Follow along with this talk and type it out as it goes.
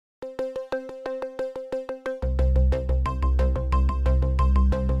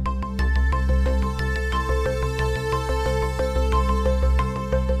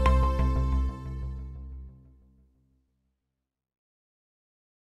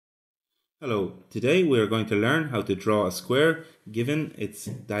Hello, today we are going to learn how to draw a square given its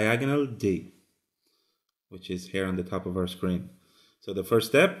diagonal D, which is here on the top of our screen. So the first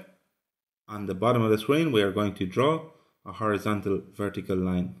step, on the bottom of the screen, we are going to draw a horizontal vertical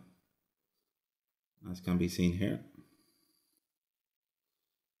line, as can be seen here.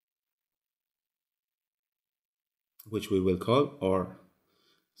 Which we will call R.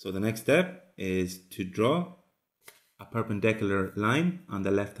 So the next step is to draw a perpendicular line on the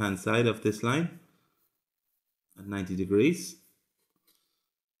left hand side of this line at 90 degrees,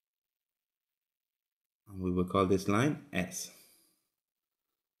 and we will call this line S.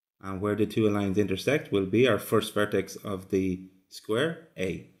 And where the two lines intersect will be our first vertex of the square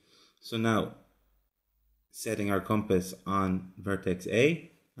A. So now, setting our compass on vertex A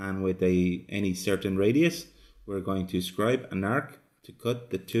and with any certain radius, we're going to scribe an arc to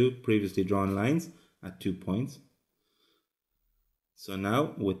cut the two previously drawn lines at 2 points. So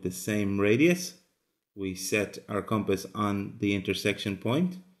now, with the same radius, we set our compass on the intersection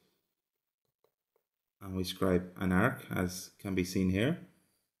point and we scribe an arc, as can be seen here.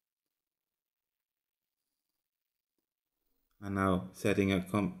 And now, setting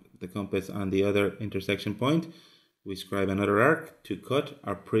the compass on the other intersection point, we scribe another arc to cut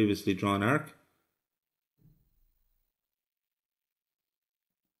our previously drawn arc.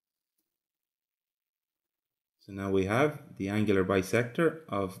 So now we have the angular bisector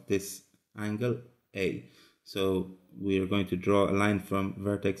of this angle A. So we are going to draw a line from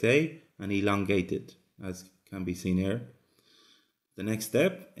vertex A and elongate it, as can be seen here. The next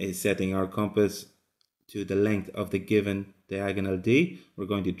step is setting our compass to the length of the given diagonal D. We're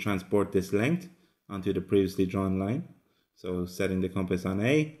going to transport this length onto the previously drawn line. So setting the compass on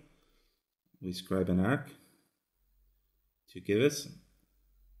A, we scribe an arc to give us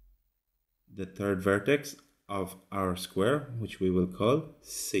the third vertex of our square, which we will call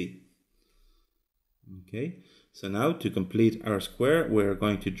C. Okay, so now to complete our square, we're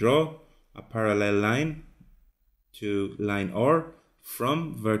going to draw a parallel line to line R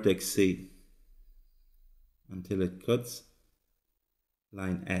from vertex C until it cuts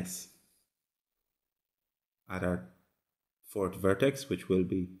line S at our fourth vertex, which will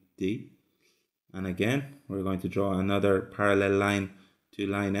be D. And again, we're going to draw another parallel line to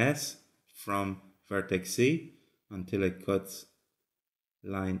line S from vertex C until it cuts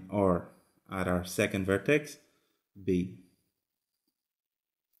line R at our second vertex, B.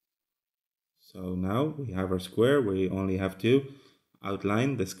 So now we have our square. We only have to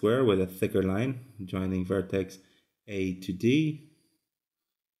outline the square with a thicker line joining vertex A to D.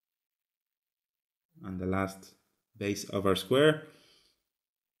 And the last base of our square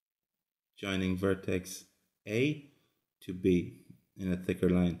joining vertex A to B in a thicker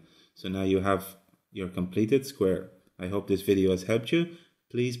line. So now you have your completed square. I hope this video has helped you.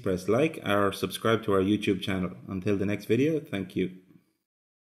 Please press like or subscribe to our YouTube channel. Until the next video, thank you.